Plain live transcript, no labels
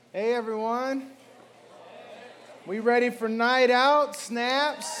Hey everyone, we ready for night out,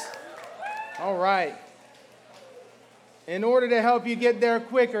 snaps? All right. In order to help you get there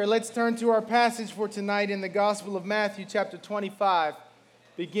quicker, let's turn to our passage for tonight in the Gospel of Matthew, chapter 25,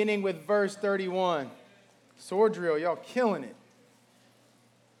 beginning with verse 31. Sword drill, y'all killing it.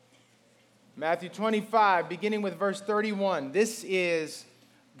 Matthew 25, beginning with verse 31. This is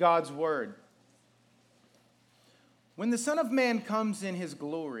God's word. When the Son of Man comes in his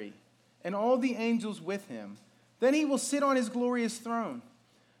glory, and all the angels with him, then he will sit on his glorious throne.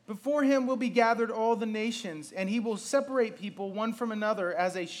 Before him will be gathered all the nations, and he will separate people one from another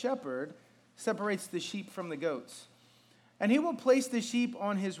as a shepherd separates the sheep from the goats. And he will place the sheep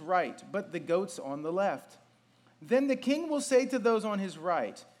on his right, but the goats on the left. Then the king will say to those on his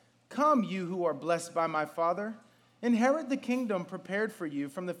right, "Come, you who are blessed by my Father, inherit the kingdom prepared for you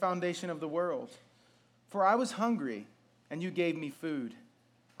from the foundation of the world. For I was hungry, and you gave me food.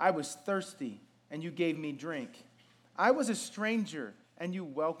 I was thirsty, and you gave me drink. I was a stranger, and you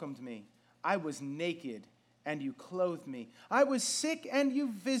welcomed me. I was naked, and you clothed me. I was sick, and you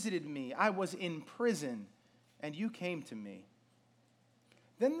visited me. I was in prison, and you came to me."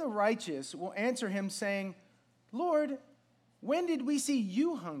 Then the righteous will answer him, saying, "Lord, when did we see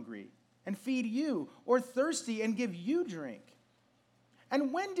you hungry and feed you, or thirsty and give you drink?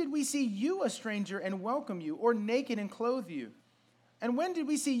 And when did we see you a stranger and welcome you, or naked and clothe you? And when did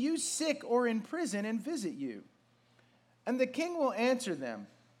we see you sick or in prison and visit you?" And the king will answer them,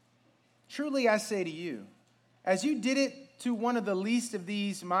 "Truly I say to you, as you did it to one of the least of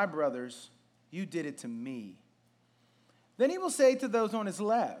these my brothers, you did it to me." Then he will say to those on his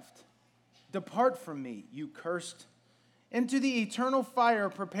left, "Depart from me, you cursed, into the eternal fire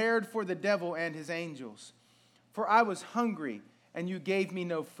prepared for the devil and his angels. For I was hungry, and you gave me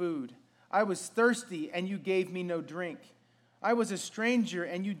no food. I was thirsty, and you gave me no drink. I was a stranger,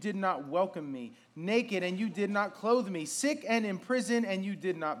 and you did not welcome me. Naked, and you did not clothe me. Sick and in prison, and you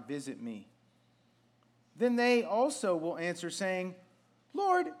did not visit me." Then they also will answer, saying,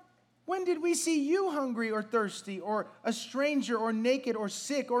 "Lord, when did we see you hungry or thirsty, or a stranger, or naked, or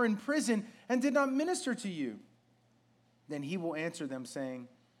sick, or in prison, and did not minister to you?" Then he will answer them, saying,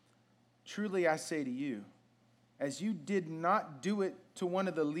 "Truly I say to you, as you did not do it to one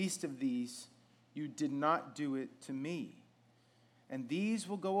of the least of these, you did not do it to me. And these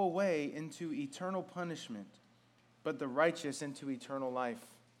will go away into eternal punishment, but the righteous into eternal life."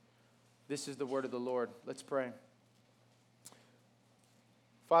 This is the word of the Lord. Let's pray.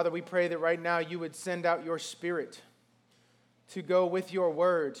 Father, we pray that right now you would send out your Spirit to go with your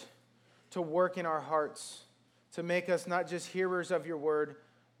word, to work in our hearts, to make us not just hearers of your word,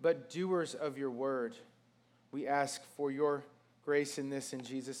 but doers of your word. We ask for your grace in this in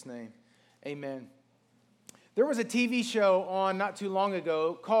Jesus' name. Amen. There was a TV show on not too long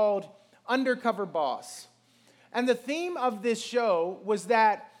ago called Undercover Boss. And the theme of this show was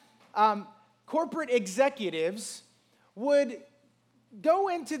that corporate executives would go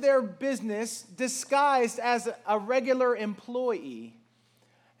into their business disguised as a regular employee.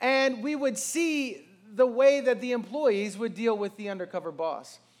 And we would see the way that the employees would deal with the undercover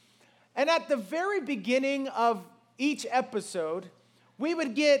boss. And at the very beginning of each episode, we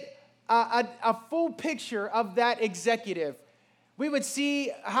would get a full picture of that executive. We would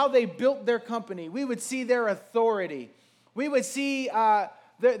see how they built their company. We would see their authority. We would see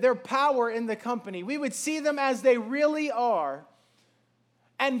their power in the company. We would see them as they really are.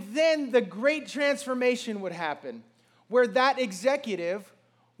 And then the great transformation would happen, where that executive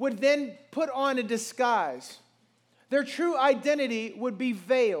would then put on a disguise. Their true identity would be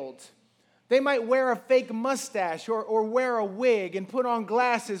veiled. They might wear a fake mustache or wear a wig and put on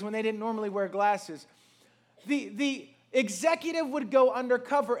glasses when they didn't normally wear glasses. The executive would go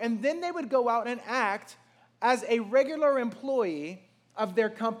undercover, and then they would go out and act as a regular employee of their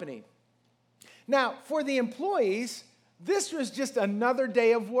company. Now, for the employees, this was just another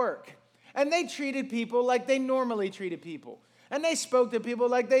day of work. And they treated people like they normally treated people. And they spoke to people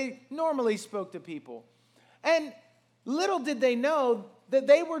like they normally spoke to people. And little did they know that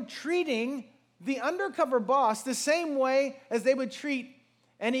they were treating the undercover boss the same way as they would treat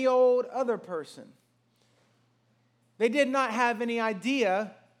any old other person. They did not have any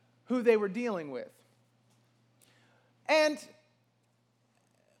idea who they were dealing with. And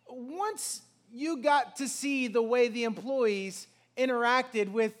once you got to see the way the employees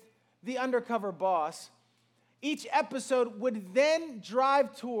interacted with the undercover boss, each episode would then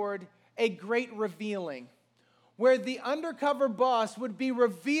drive toward a great revealing, where the undercover boss would be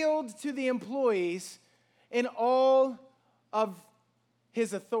revealed to the employees in all of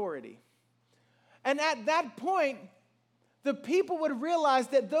his authority. And at that point, the people would realize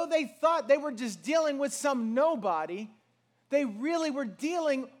that though they thought they were just dealing with some nobody, they really were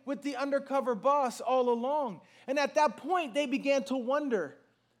dealing with the undercover boss all along. And at that point, they began to wonder,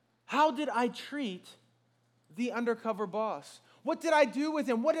 how did I treat the undercover boss? What did I do with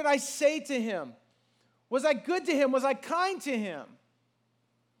him? What did I say to him? Was I good to him? Was I kind to him?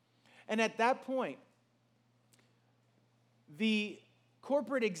 And at that point, the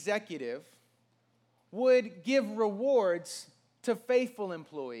corporate executive would give rewards to faithful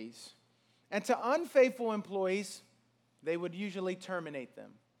employees. And to unfaithful employees, they would usually terminate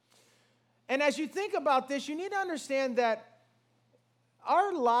them. And as you think about this, you need to understand that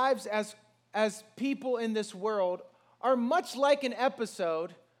our lives as people in this world are much like an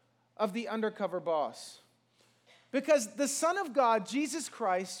episode of The Undercover Boss. Because the Son of God, Jesus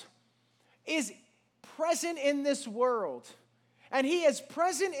Christ, is present in this world. And he is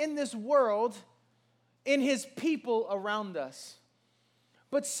present in this world in his people around us.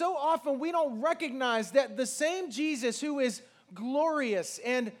 But so often we don't recognize that the same Jesus who is glorious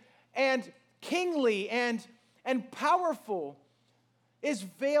and kingly and powerful is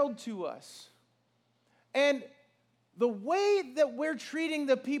veiled to us. And the way that we're treating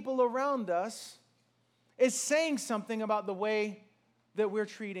the people around us is saying something about the way that we're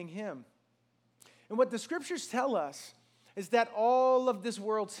treating him. And what the scriptures tell us is that all of this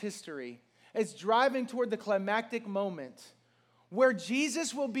world's history is driving toward the climactic moment where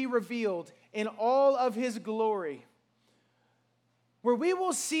Jesus will be revealed in all of his glory, where we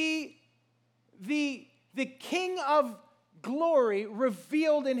will see the King of glory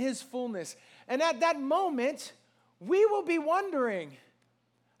revealed in his fullness. And at that moment, we will be wondering,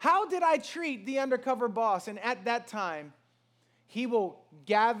 how did I treat the undercover boss? And at that time, he will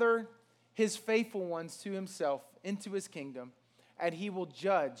gather his faithful ones to himself into his kingdom, and he will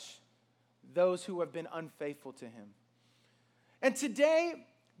judge those who have been unfaithful to him. And today,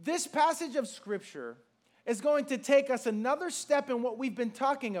 this passage of Scripture is going to take us another step in what we've been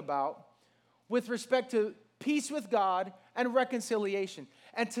talking about with respect to peace with God and reconciliation.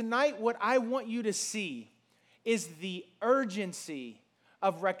 And tonight, what I want you to see is the urgency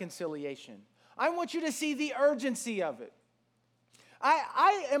of reconciliation. I want you to see the urgency of it.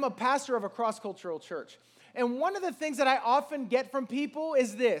 I am a pastor of a cross-cultural church. And one of the things that I often get from people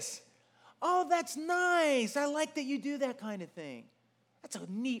is this: oh, that's nice. I like that you do that kind of thing. That's a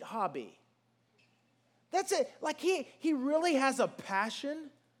neat hobby. That's it. Like he really has a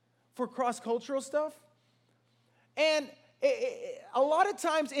passion for cross-cultural stuff. And a lot of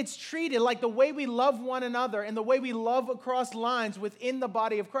times it's treated like the way we love one another and the way we love across lines within the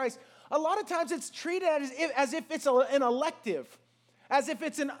body of Christ. A lot of times it's treated as if it's an elective, as if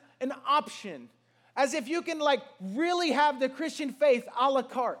it's an option, as if you can like really have the Christian faith a la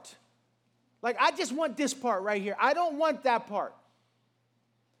carte. Like, I just want this part right here. I don't want that part.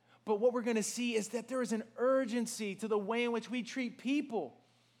 But what we're going to see is that there is an urgency to the way in which we treat people.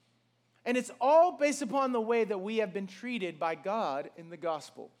 And it's all based upon the way that we have been treated by God in the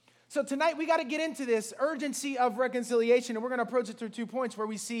gospel. So tonight we got to get into this urgency of reconciliation, and we're going to approach it through 2 points where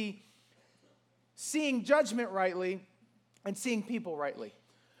we see seeing judgment rightly and seeing people rightly.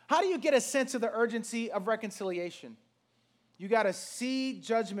 How do you get a sense of the urgency of reconciliation? You got to see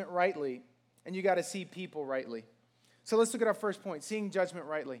judgment rightly, and you got to see people rightly. So let's look at our first point, seeing judgment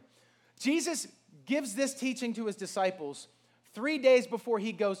rightly. Jesus gives this teaching to his disciples 3 days before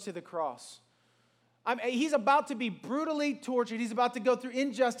he goes to the cross. He's about to be brutally tortured. He's about to go through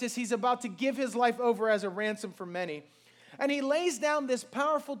injustice. He's about to give his life over as a ransom for many. And he lays down this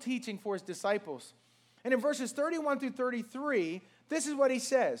powerful teaching for his disciples. And in verses 31 through 33, this is what he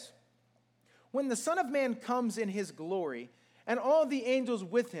says. When the Son of Man comes in his glory, and all the angels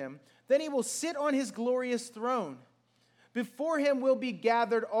with him, then he will sit on his glorious throne. Before him will be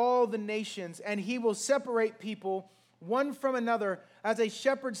gathered all the nations, and he will separate people one from another, as a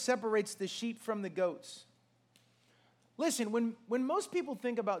shepherd separates the sheep from the goats. Listen, when most people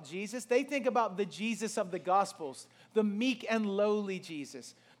think about Jesus, they think about the Jesus of the Gospels, the meek and lowly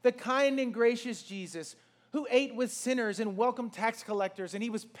Jesus, the kind and gracious Jesus who ate with sinners and welcomed tax collectors, and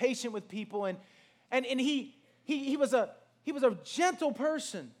he was patient with people, and he was a gentle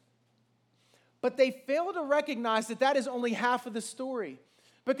person. But they fail to recognize that that is only half of the story,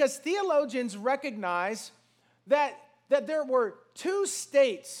 because theologians recognize that there were two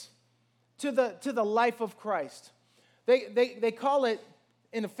states to the life of Christ. They call it,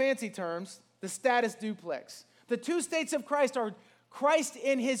 in the fancy terms, the status duplex. The two states of Christ are Christ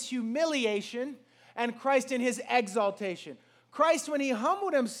in his humiliation and Christ in his exaltation. Christ, when he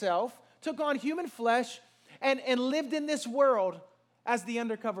humbled himself, took on human flesh and lived in this world as the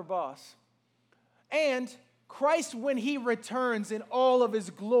undercover boss. And Christ, when he returns in all of his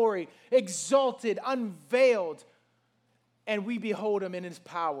glory, exalted, unveiled, and we behold him in his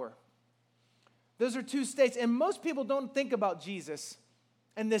power. Those are two states, and most people don't think about Jesus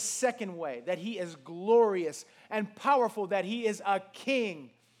in this second way, that he is glorious and powerful, that he is a king.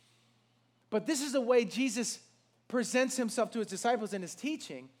 But this is the way Jesus presents himself to his disciples in his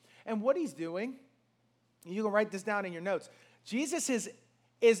teaching. And what he's doing, you can write this down in your notes. Jesus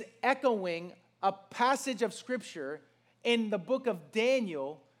is echoing a passage of Scripture in the book of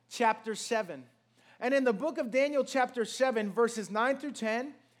Daniel, chapter 7. And in the book of Daniel, chapter 7, verses 9 through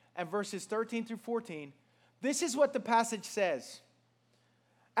 10 and verses 13 through 14, this is what the passage says.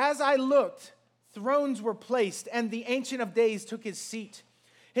 As I looked, thrones were placed, and the Ancient of Days took his seat.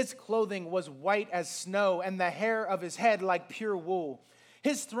 His clothing was white as snow, and the hair of his head like pure wool.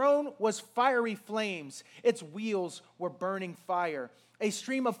 His throne was fiery flames. Its wheels were burning fire. A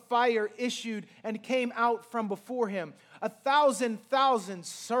stream of fire issued and came out from before him. 1,000,000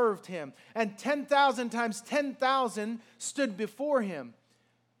 served him, and 10,000 times 10,000 stood before him.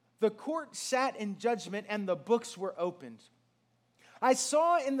 The court sat in judgment, and the books were opened. I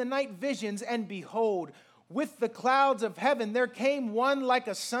saw in the night visions, and behold, with the clouds of heaven there came one like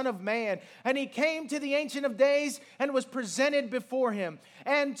a son of man, and he came to the Ancient of Days and was presented before him.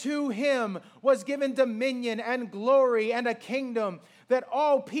 And to him was given dominion and glory and a kingdom, that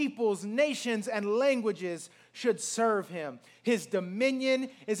all peoples, nations, and languages should serve him. His dominion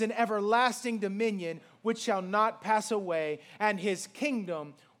is an everlasting dominion which shall not pass away, and his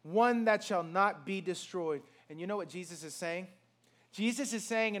kingdom one that shall not be destroyed. And you know what Jesus is saying? Jesus is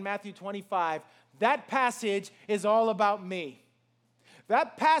saying in Matthew 25, that passage is all about me.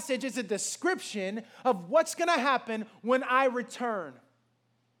 That passage is a description of what's going to happen when I return.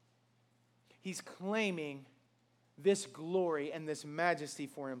 He's claiming this glory and this majesty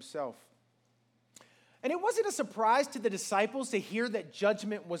for himself. And it wasn't a surprise to the disciples to hear that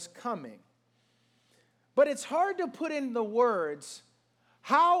judgment was coming. But it's hard to put in the words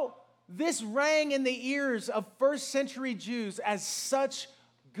how this rang in the ears of first century Jews as such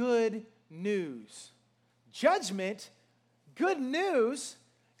good news. Judgment, good news,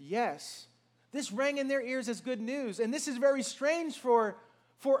 yes. This rang in their ears as good news. And this is very strange for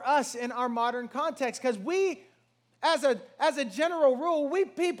us in our modern context, because we, as a general rule, we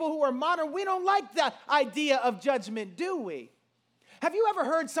people who are modern, we don't like the idea of judgment, do we? Have you ever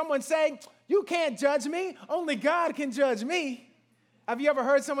heard someone say, you can't judge me, only God can judge me? Have you ever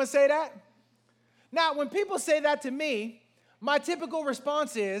heard someone say that? Now, when people say that to me, my typical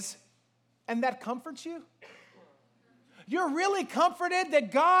response is, and that comforts you? You're really comforted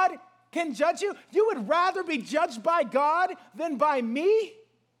that God can judge you? You would rather be judged by God than by me?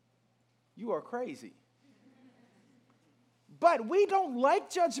 You are crazy. But we don't like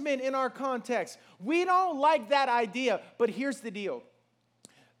judgment in our context. We don't like that idea. But here's the deal.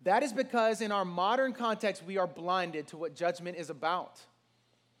 That is because in our modern context, we are blinded to what judgment is about.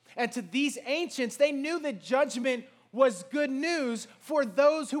 And to these ancients, they knew that judgment was good news for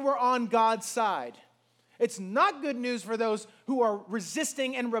those who were on God's side. It's not good news for those who are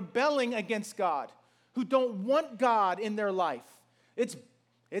resisting and rebelling against God, who don't want God in their life. It's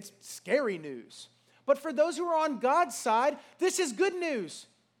scary news. But for those who are on God's side, this is good news.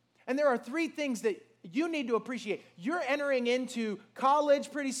 And there are three things that you need to appreciate. You're entering into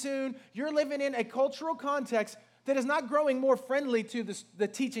college pretty soon. You're living in a cultural context that is not growing more friendly to the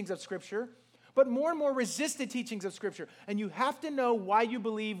teachings of Scripture, but more and more resist the teachings of Scripture. And you have to know why you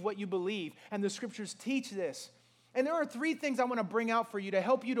believe what you believe. And the Scriptures teach this. And there are three things I want to bring out for you to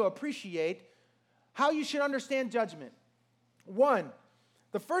help you to appreciate how you should understand judgment. One,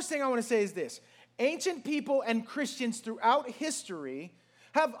 the first thing I want to say is this. Ancient people and Christians throughout history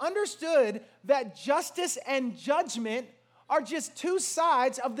have understood that justice and judgment are just two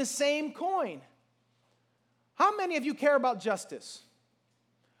sides of the same coin. How many of you care about justice?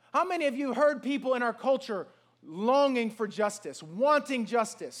 How many of you heard people in our culture longing for justice, wanting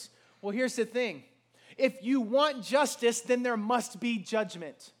justice? Well, here's the thing. If you want justice, then there must be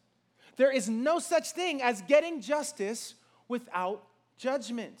judgment. There is no such thing as getting justice without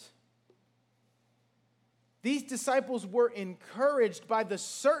judgment. These disciples were encouraged by the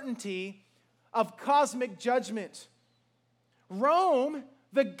certainty of cosmic judgment. Rome,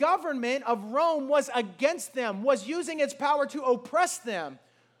 the government of Rome, was against them, was using its power to oppress them.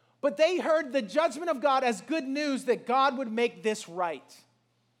 But they heard the judgment of God as good news that God would make this right.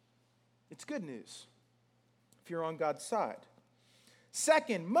 It's good news if you're on God's side.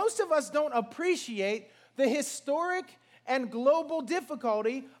 Second, most of us don't appreciate the historic and global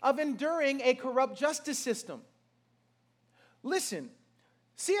difficulty of enduring a corrupt justice system. Listen,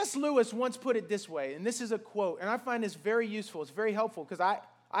 C.S. Lewis once put it this way, and this is a quote, and I find this very useful. It's very helpful because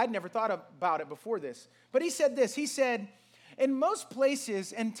I'd never thought about it before this. But he said this. He said, in most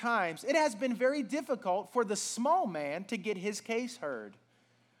places and times, it has been very difficult for the small man to get his case heard.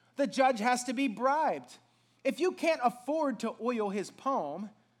 The judge has to be bribed. If you can't afford to oil his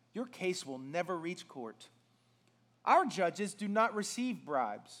palm, your case will never reach court. Our judges do not receive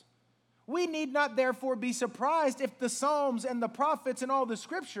bribes. We need not therefore be surprised if the Psalms and the prophets and all the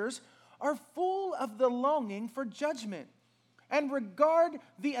scriptures are full of the longing for judgment and regard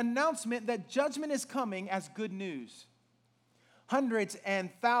the announcement that judgment is coming as good news. Hundreds and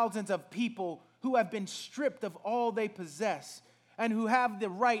thousands of people who have been stripped of all they possess and who have the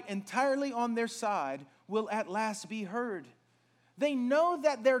right entirely on their side will at last be heard. They know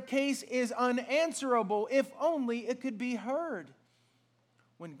that their case is unanswerable if only it could be heard.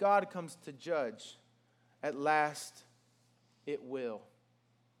 When God comes to judge, at last it will.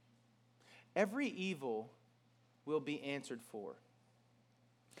 Every evil will be answered for.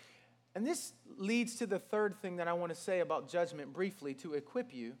 And this leads to the third thing that I want to say about judgment briefly to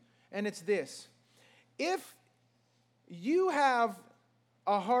equip you, and it's this. If you have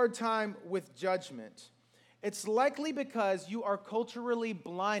a hard time with judgment, it's likely because you are culturally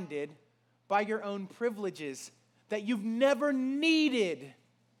blinded by your own privileges, that you've never needed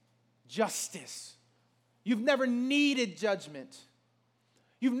justice. You've never needed judgment.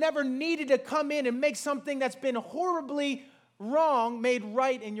 You've never needed to come in and make something that's been horribly wrong made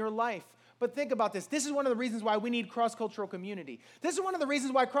right in your life. But think about this. This is one of the reasons why we need cross-cultural community. This is one of the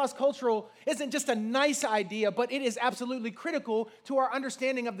reasons why cross-cultural isn't just a nice idea, but it is absolutely critical to our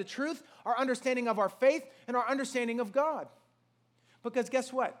understanding of the truth, our understanding of our faith, and our understanding of God. Because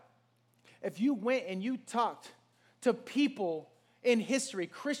guess what? If you went and you talked to people in history,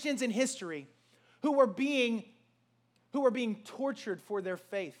 Christians in history, who were being tortured for their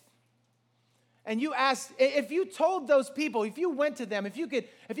faith, and you asked, if you told those people, if you went to them, if you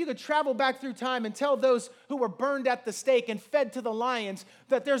could travel back through time and tell those who were burned at the stake and fed to the lions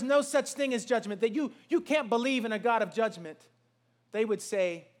that there's no such thing as judgment, that you can't believe in a God of judgment, they would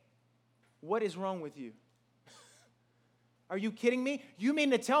say, what is wrong with you? Are you kidding me? You mean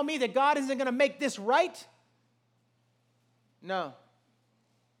to tell me that God isn't going to make this right? No.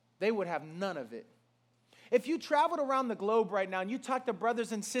 They would have none of it. If you traveled around the globe right now and you talked to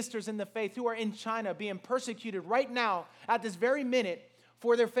brothers and sisters in the faith who are in China being persecuted right now at this very minute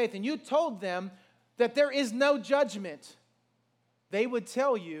for their faith, and you told them that there is no judgment, they would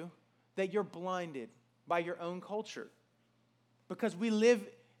tell you that you're blinded by your own culture. Because we live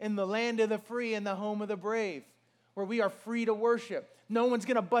in the land of the free and the home of the brave, where we are free to worship. No one's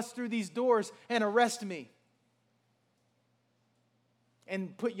going to bust through these doors and arrest me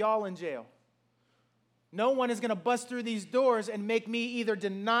and put y'all in jail. No one is going to bust through these doors and make me either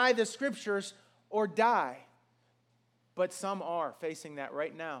deny the scriptures or die. But some are facing that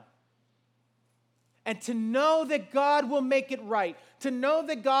right now. And to know that God will make it right, to know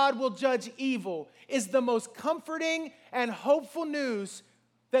that God will judge evil, is the most comforting and hopeful news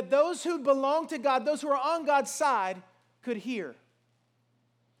that those who belong to God, those who are on God's side, could hear.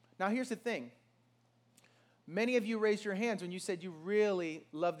 Now here's the thing. Many of you raised your hands when you said you really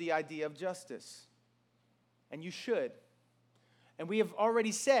love the idea of justice. And you should. And we have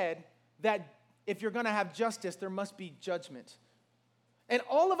already said that if you're going to have justice, there must be judgment. And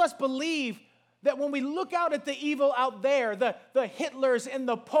all of us believe that when we look out at the evil out there, the Hitlers and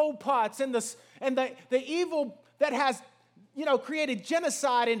the Pol Pots and the evil that has created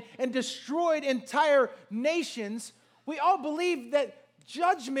genocide and destroyed entire nations, we all believe that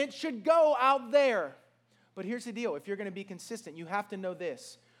judgment should go out there. But here's the deal. If you're going to be consistent, you have to know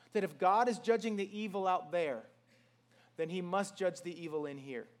this. That if God is judging the evil out there, then he must judge the evil in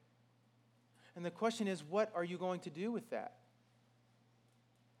here. And the question is, what are you going to do with that?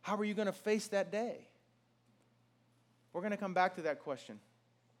 How are you going to face that day? We're going to come back to that question.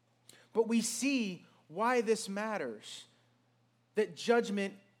 But we see why this matters. That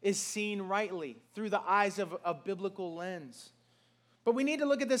judgment is seen rightly through the eyes of a biblical lens. But we need to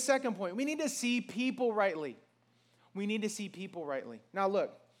look at the second point. We need to see people rightly. We need to see people rightly. Now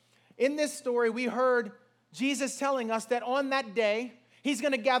look. In this story, we heard Jesus telling us that on that day, he's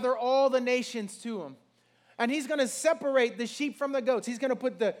going to gather all the nations to him. And he's going to separate the sheep from the goats. He's going to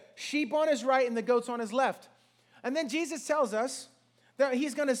put the sheep on his right and the goats on his left. And then Jesus tells us that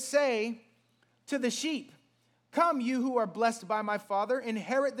he's going to say to the sheep, "Come, you who are blessed by my Father,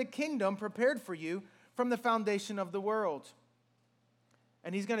 inherit the kingdom prepared for you from the foundation of the world."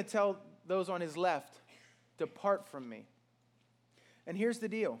 And he's going to tell those on his left, "Depart from me." And here's the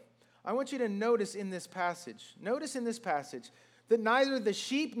deal. I want you to notice in this passage that neither the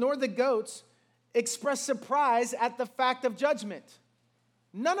sheep nor the goats expressed surprise at the fact of judgment.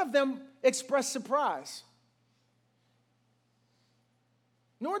 None of them expressed surprise.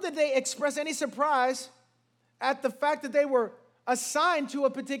 Nor did they express any surprise at the fact that they were assigned to a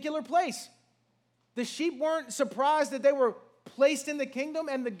particular place. The sheep weren't surprised that they were placed in the kingdom,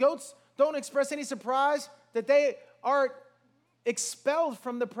 and the goats don't express any surprise that they are expelled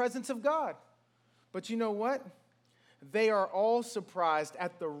from the presence of God. But you know what? They are all surprised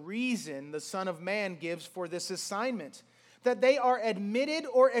at the reason the Son of Man gives for this assignment, that they are admitted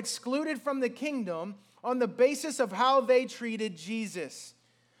or excluded from the kingdom on the basis of how they treated Jesus.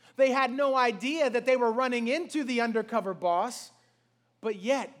 They had no idea that they were running into the undercover boss, but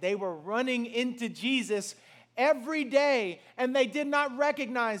yet they were running into Jesus every day, and they did not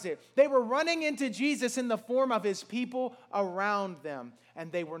recognize it. They were running into Jesus in the form of his people around them, and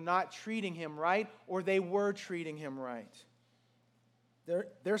they were not treating him right, or they were treating him right.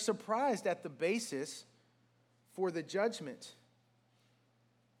 They're surprised at the basis for the judgment.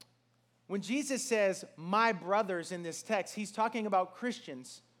 When Jesus says, "my brothers" in this text, he's talking about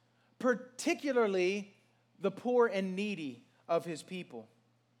Christians, particularly the poor and needy of his people.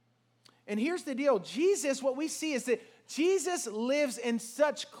 And here's the deal. Jesus, what we see is that Jesus lives in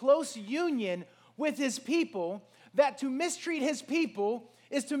such close union with his people that to mistreat his people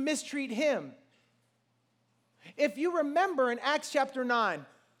is to mistreat him. If you remember in Acts chapter 9,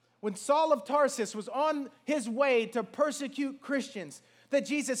 when Saul of Tarsus was on his way to persecute Christians, that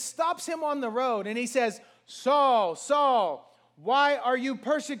Jesus stops him on the road and he says, "Saul, Saul, why are you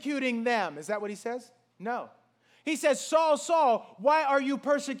persecuting them?" Is that what he says? No. He says, "Saul, Saul, why are you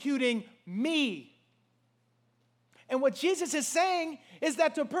persecuting me?" And what Jesus is saying is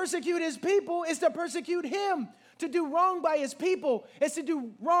that to persecute his people is to persecute him. To do wrong by his people is to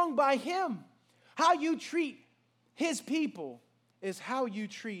do wrong by him. How you treat his people is how you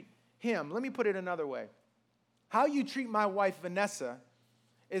treat him. Let me put it another way. How you treat my wife, Vanessa,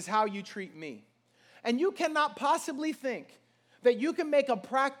 is how you treat me. And you cannot possibly think that you can make a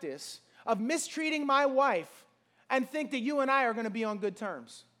practice of mistreating my wife and think that you and I are going to be on good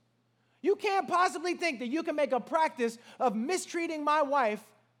terms. You can't possibly think that you can make a practice of mistreating my wife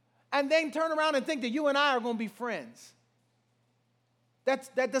and then turn around and think that you and I are going to be friends.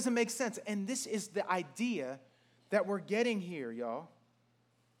 That doesn't make sense. And this is the idea that we're getting here, y'all.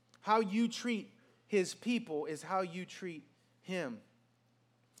 How you treat his people is how you treat him.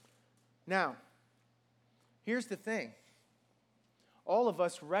 Now, here's the thing. All of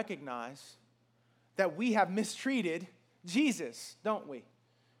us recognize that we have mistreated Jesus, don't we?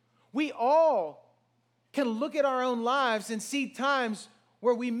 We all can look at our own lives and see times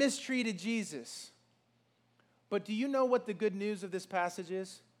where we mistreated Jesus. But do you know what the good news of this passage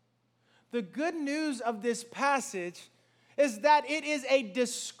is? The good news of this passage is that it is a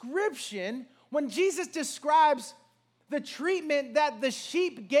description. When Jesus describes the treatment that the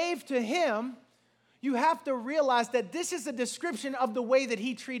sheep gave to him, you have to realize that this is a description of the way that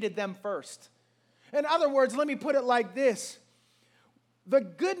he treated them first. In other words, let me put it like this. The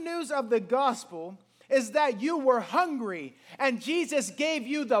good news of the gospel is that you were hungry and Jesus gave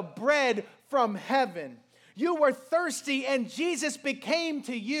you the bread from heaven. You were thirsty and Jesus became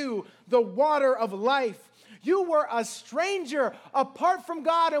to you the water of life. You were a stranger apart from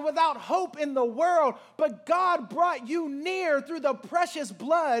God and without hope in the world, but God brought you near through the precious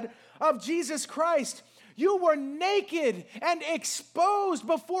blood of Jesus Christ. You were naked and exposed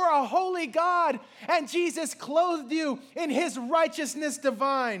before a holy God, and Jesus clothed you in his righteousness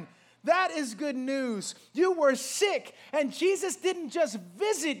divine. That is good news. You were sick, and Jesus didn't just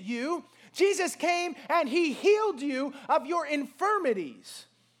visit you. Jesus came and he healed you of your infirmities.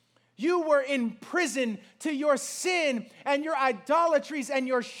 You were in prison to your sin and your idolatries and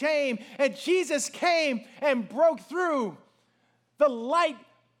your shame, and Jesus came and broke through. The light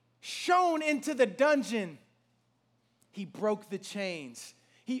shone into the dungeon. He broke the chains.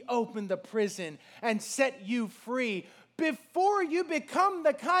 He opened the prison and set you free. Before you become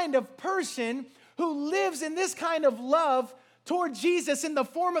the kind of person who lives in this kind of love toward Jesus in the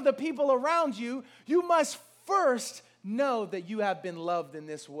form of the people around you, you must first know that you have been loved in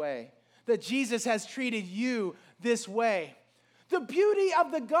this way, that Jesus has treated you this way. The beauty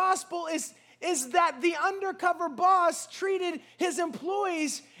of the gospel is that the undercover boss treated his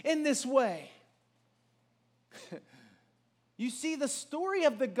employees in this way. You see, the story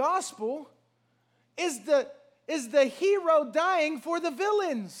of the gospel is the hero dying for the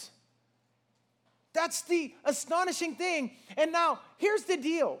villains. That's the astonishing thing. And now, here's the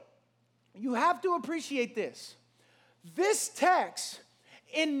deal. You have to appreciate this. This text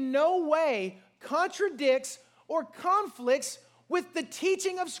in no way contradicts or conflicts with the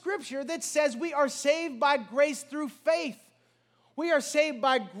teaching of Scripture that says we are saved by grace through faith. We are saved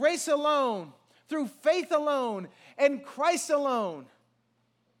by grace alone, through faith alone, and Christ alone.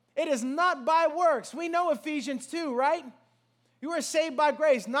 It is not by works. We know Ephesians 2, right? You are saved by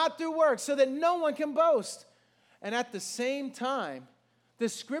grace, not through works, so that no one can boast. And at the same time, the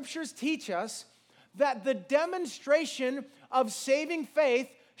Scriptures teach us that the demonstration of saving faith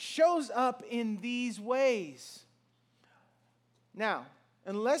shows up in these ways. Now,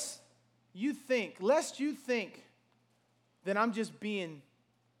 lest you think that I'm just being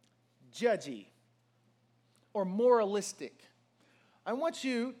judgy or moralistic, I want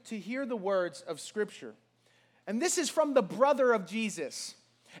you to hear the words of Scripture. And this is from the brother of Jesus.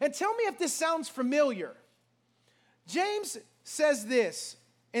 And tell me if this sounds familiar. James says this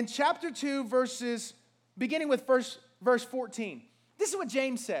in chapter 2, beginning with verse 14. This is what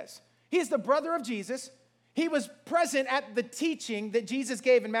James says. He is the brother of Jesus. He was present at the teaching that Jesus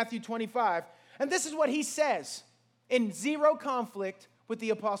gave in Matthew 25. And this is what he says in zero conflict with the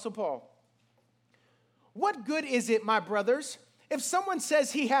Apostle Paul. What good is it, my brothers, if someone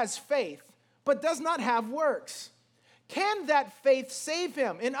says he has faith, but does not have works? Can that faith save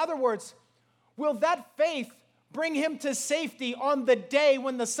him? In other words, will that faith bring him to safety on the day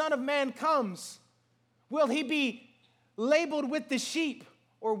when the Son of Man comes? Will he be labeled with the sheep,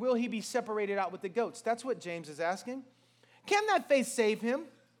 or will he be separated out with the goats? That's what James is asking. Can that faith save him?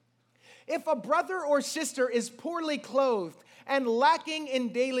 If a brother or sister is poorly clothed and lacking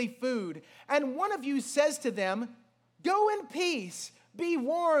in daily food, and one of you says to them, "Go in peace, be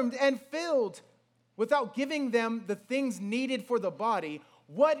warmed and filled," without giving them the things needed for the body,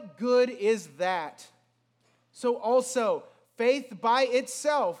 what good is that? So also, faith by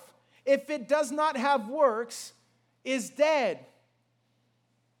itself, if it does not have works, is dead.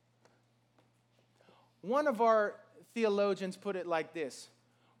 One of our theologians put it like this: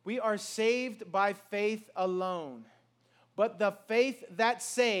 we are saved by faith alone, but the faith that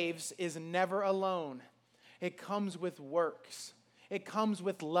saves is never alone. It comes with works. It comes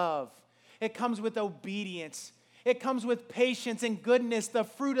with love. It comes with obedience. It comes with patience and goodness, the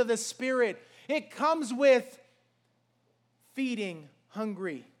fruit of the Spirit. It comes with feeding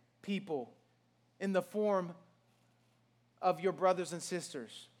hungry people in the form of your brothers and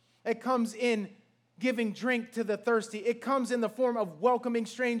sisters. It comes in giving drink to the thirsty. It comes in the form of welcoming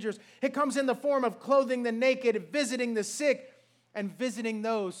strangers. It comes in the form of clothing the naked, visiting the sick, and visiting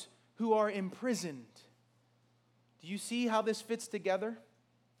those who are imprisoned. Do you see how this fits together?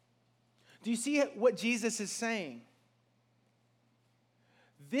 Do you see what Jesus is saying?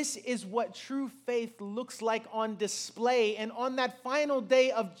 This is what true faith looks like on display, and on that final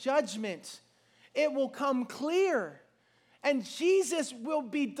day of judgment, it will come clear. And Jesus will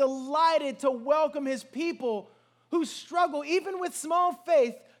be delighted to welcome his people who struggle, even with small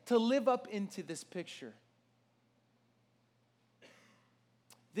faith, to live up into this picture.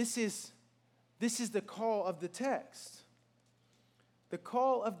 This is the call of the text. The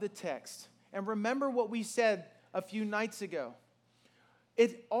call of the text. And remember what we said a few nights ago.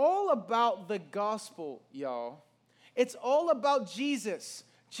 It's all about the gospel, y'all. It's all about Jesus.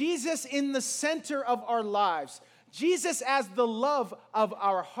 Jesus in the center of our lives. Jesus as the love of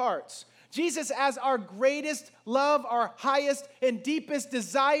our hearts. Jesus as our greatest love, our highest and deepest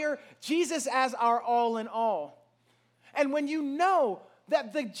desire. Jesus as our all in all. And when you know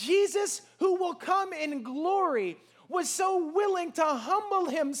that the Jesus who will come in glory was so willing to humble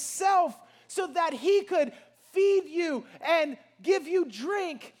himself so that he could feed you and give you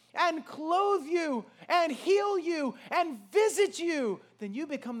drink and clothe you and heal you and visit you, then you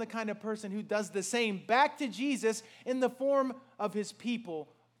become the kind of person who does the same back to Jesus in the form of his people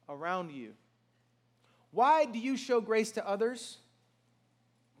around you. Why do you show grace to others?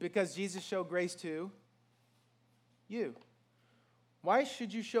 Because Jesus showed grace to you. Why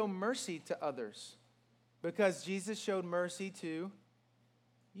should you show mercy to others? Because Jesus showed mercy to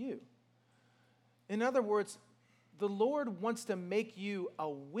you. In other words, the Lord wants to make you a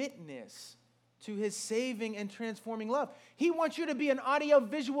witness to his saving and transforming love. He wants you to be an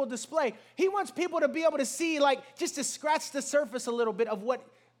audio-visual display. He wants people to be able to see, just to scratch the surface a little bit of what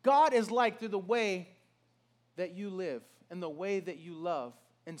God is like through the way that you live and the way that you love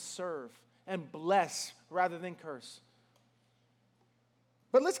and serve and bless rather than curse.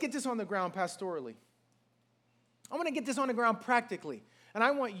 But let's get this on the ground pastorally. I want to get this on the ground practically. And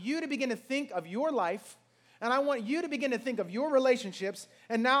I want you to begin to think of your life. And I want you to begin to think of your relationships.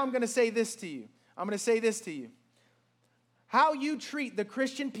 And now I'm going to say this to you. How you treat the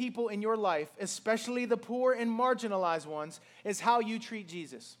Christian people in your life, especially the poor and marginalized ones, is how you treat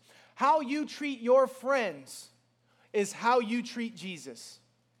Jesus. How you treat your friends is how you treat Jesus.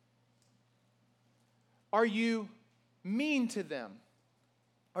 Are you mean to them?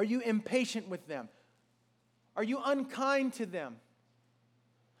 Are you impatient with them? Are you unkind to them?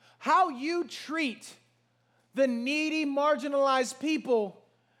 How you treat the needy, marginalized people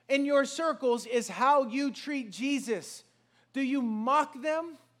in your circles is how you treat Jesus. Do you mock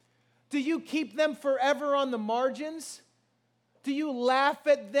them? Do you keep them forever on the margins? Do you laugh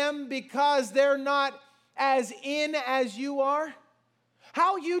at them because they're not as in as you are?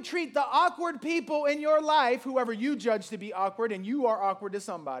 How you treat the awkward people in your life, whoever you judge to be awkward, and you are awkward to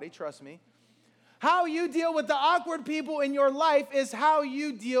somebody, trust me. How you deal with the awkward people in your life is how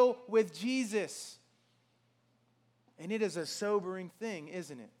you deal with Jesus. And it is a sobering thing,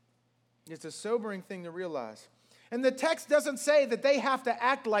 isn't it? It's a sobering thing to realize. And the text doesn't say that they have to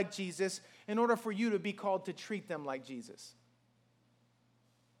act like Jesus in order for you to be called to treat them like Jesus.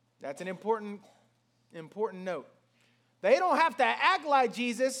 That's an important note. They don't have to act like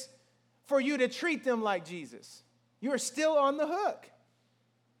Jesus for you to treat them like Jesus. You're still on the hook.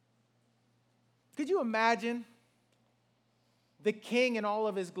 Could you imagine the king in all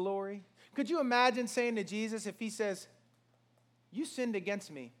of his glory? Could you imagine saying to Jesus, if he says, you sinned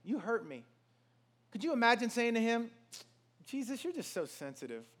against me, you hurt me. Could you imagine saying to him, Jesus, you're just so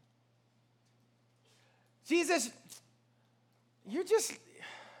sensitive. Jesus, you're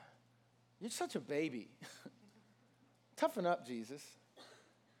such a baby. Toughen up, Jesus.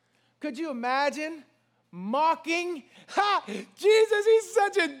 Could you imagine mocking? Ha! Jesus, he's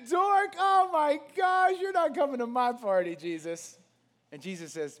such a dork. Oh my gosh, you're not coming to my party, Jesus. And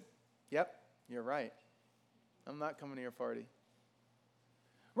Jesus says, yep, you're right. I'm not coming to your party.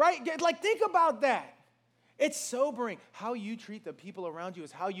 Right? Like, think about that. It's sobering. How you treat the people around you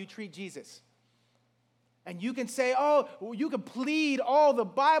is how you treat Jesus. And you can say, oh, you can plead all the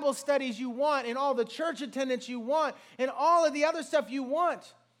Bible studies you want and all the church attendance you want and all of the other stuff you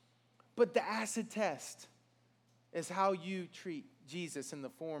want. But the acid test is how you treat Jesus in the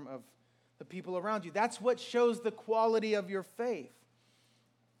form of the people around you. That's what shows the quality of your faith.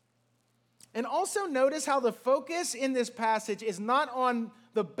 And also notice how the focus in this passage is not on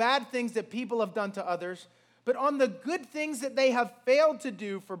the bad things that people have done to others, but on the good things that they have failed to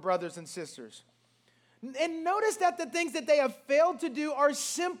do for brothers and sisters. And notice that the things that they have failed to do are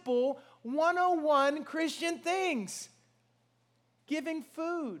simple 101 Christian things. Giving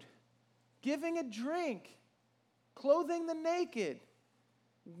food, giving a drink, clothing the naked,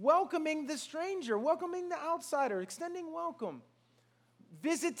 welcoming the stranger, welcoming the outsider, extending welcome.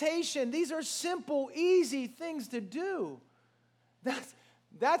 Visitation, these are simple, easy things to do.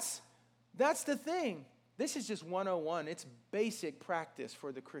 That's the thing. This is just 101. It's basic practice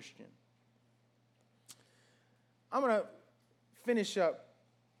for the Christian. I'm going to finish up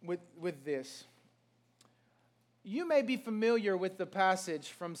with this. You may be familiar with the passage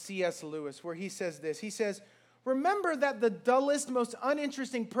from C.S. Lewis where he says this. He says, remember that the dullest, most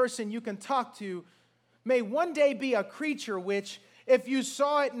uninteresting person you can talk to may one day be a creature which, if you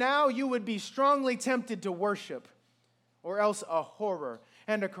saw it now, you would be strongly tempted to worship, or else a horror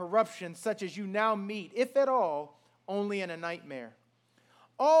and a corruption such as you now meet, if at all, only in a nightmare.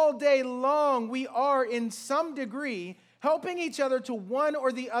 All day long, we are, in some degree, helping each other to one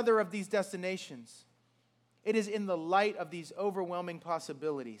or the other of these destinations. It is in the light of these overwhelming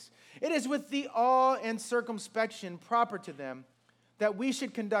possibilities. It is with the awe and circumspection proper to them that we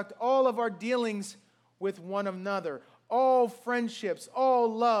should conduct all of our dealings with one another, all friendships,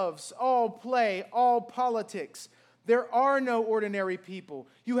 all loves, all play, all politics. There are no ordinary people.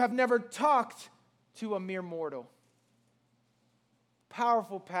 You have never talked to a mere mortal.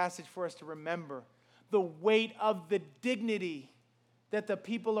 Powerful passage for us to remember the weight of the dignity that the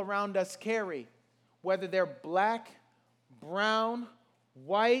people around us carry, whether they're black, brown,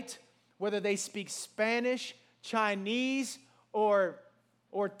 white, whether they speak Spanish, Chinese, or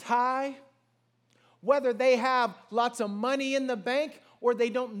Thai, whether they have lots of money in the bank or they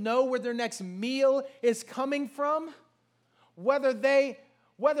don't know where their next meal is coming from, whether they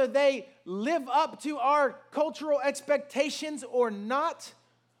live up to our cultural expectations or not,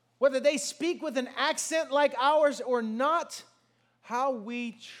 whether they speak with an accent like ours or not, how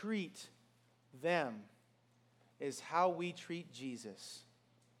we treat them is how we treat Jesus.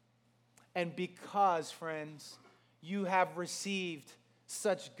 And because, friends, you have received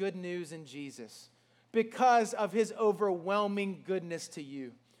such good news in Jesus, because of his overwhelming goodness to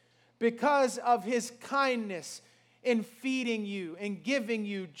you, because of his kindness in feeding you and giving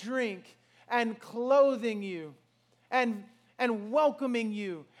you drink and clothing you and welcoming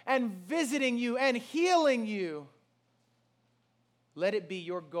you and visiting you and healing you, let it be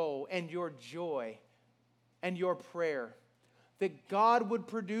your goal and your joy and your prayer, that God would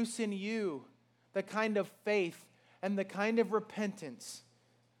produce in you the kind of faith and the kind of repentance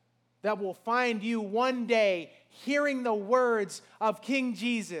that will find you one day hearing the words of King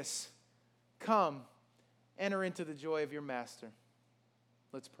Jesus, "Come, enter into the joy of your master."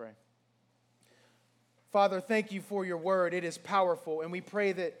 Let's pray. Father, thank you for your word. It is powerful, and we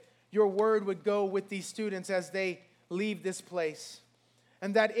pray that your word would go with these students as they leave this place,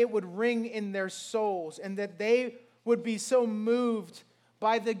 and that it would ring in their souls, and that they would be so moved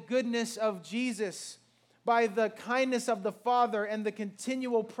by the goodness of Jesus, by the kindness of the Father, and the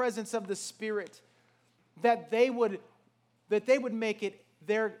continual presence of the Spirit, that they would make it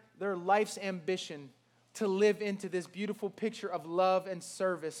their life's ambition to live into this beautiful picture of love and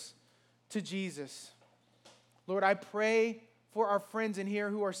service to Jesus. Lord, I pray for our friends in here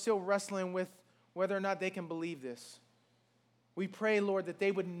who are still wrestling with whether or not they can believe this. We pray, Lord, that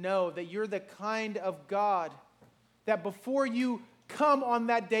they would know that you're the kind of God that before you come on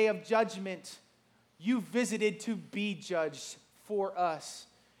that day of judgment, you visited to be judged for us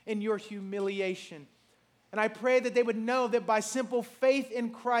in your humiliation. And I pray that they would know that by simple faith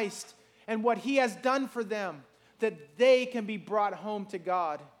in Christ and what he has done for them, that they can be brought home to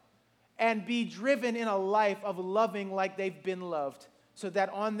God and be driven in a life of loving like they've been loved, so that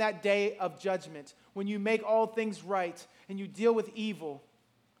on that day of judgment, when you make all things right and you deal with evil,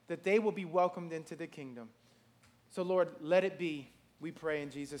 that they will be welcomed into the kingdom. So Lord, let it be, we pray in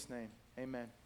Jesus' name. Amen.